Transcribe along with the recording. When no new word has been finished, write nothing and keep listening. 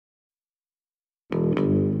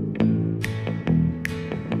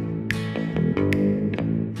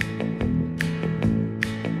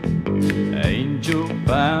angel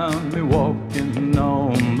found me walking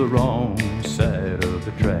on the wrong side of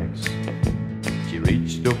the tracks. She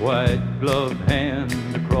reached a white gloved hand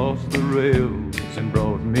across the rails and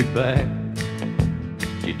brought me back.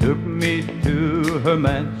 She took me to her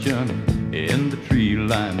mansion in the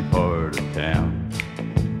tree-lined part of town.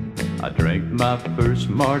 I drank my first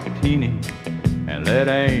martini and that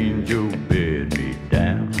angel bed me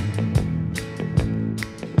down.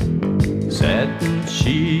 Satin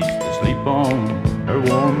sheets to sleep on, her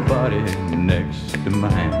warm body next to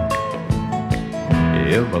mine.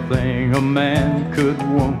 Everything a man could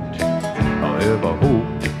want or ever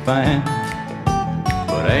hope to find.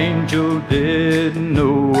 But angel didn't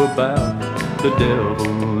know about the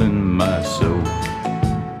devil in my soul.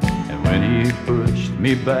 And when he pushed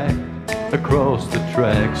me back across the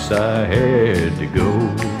tracks, I had to go.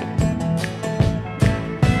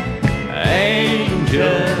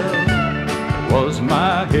 Angel was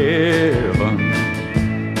my heaven,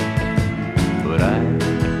 but I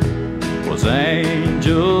was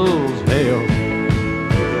angel's hell.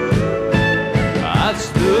 I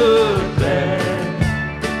stood there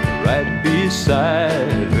right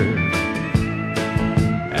beside her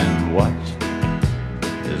and watched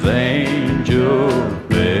as angel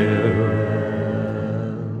fell.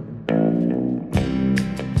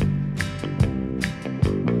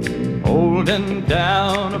 Holding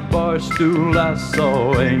down a bar stool, I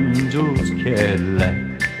saw Angel's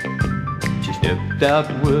Cadillac. She stepped out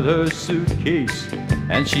with her suitcase,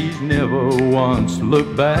 and she's never once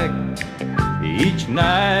looked back. Each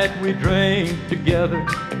night we drank together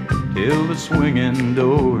till the swinging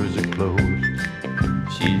doors are closed.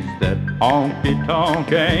 She's that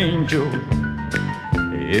honky-tonk angel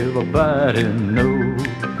everybody knows.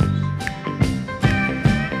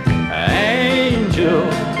 Angel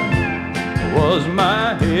was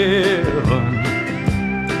my heaven,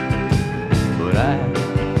 but I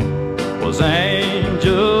was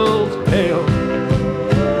angel's hell.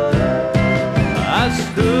 I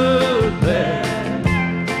stood there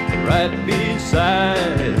right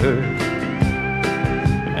beside her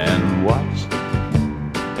and watched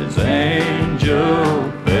as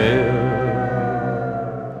angel fell.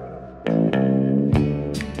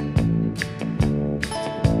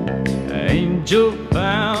 Angel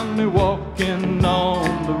found me walking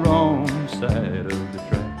on the wrong side of the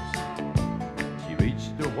tracks. She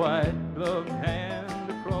reached a white gloved hand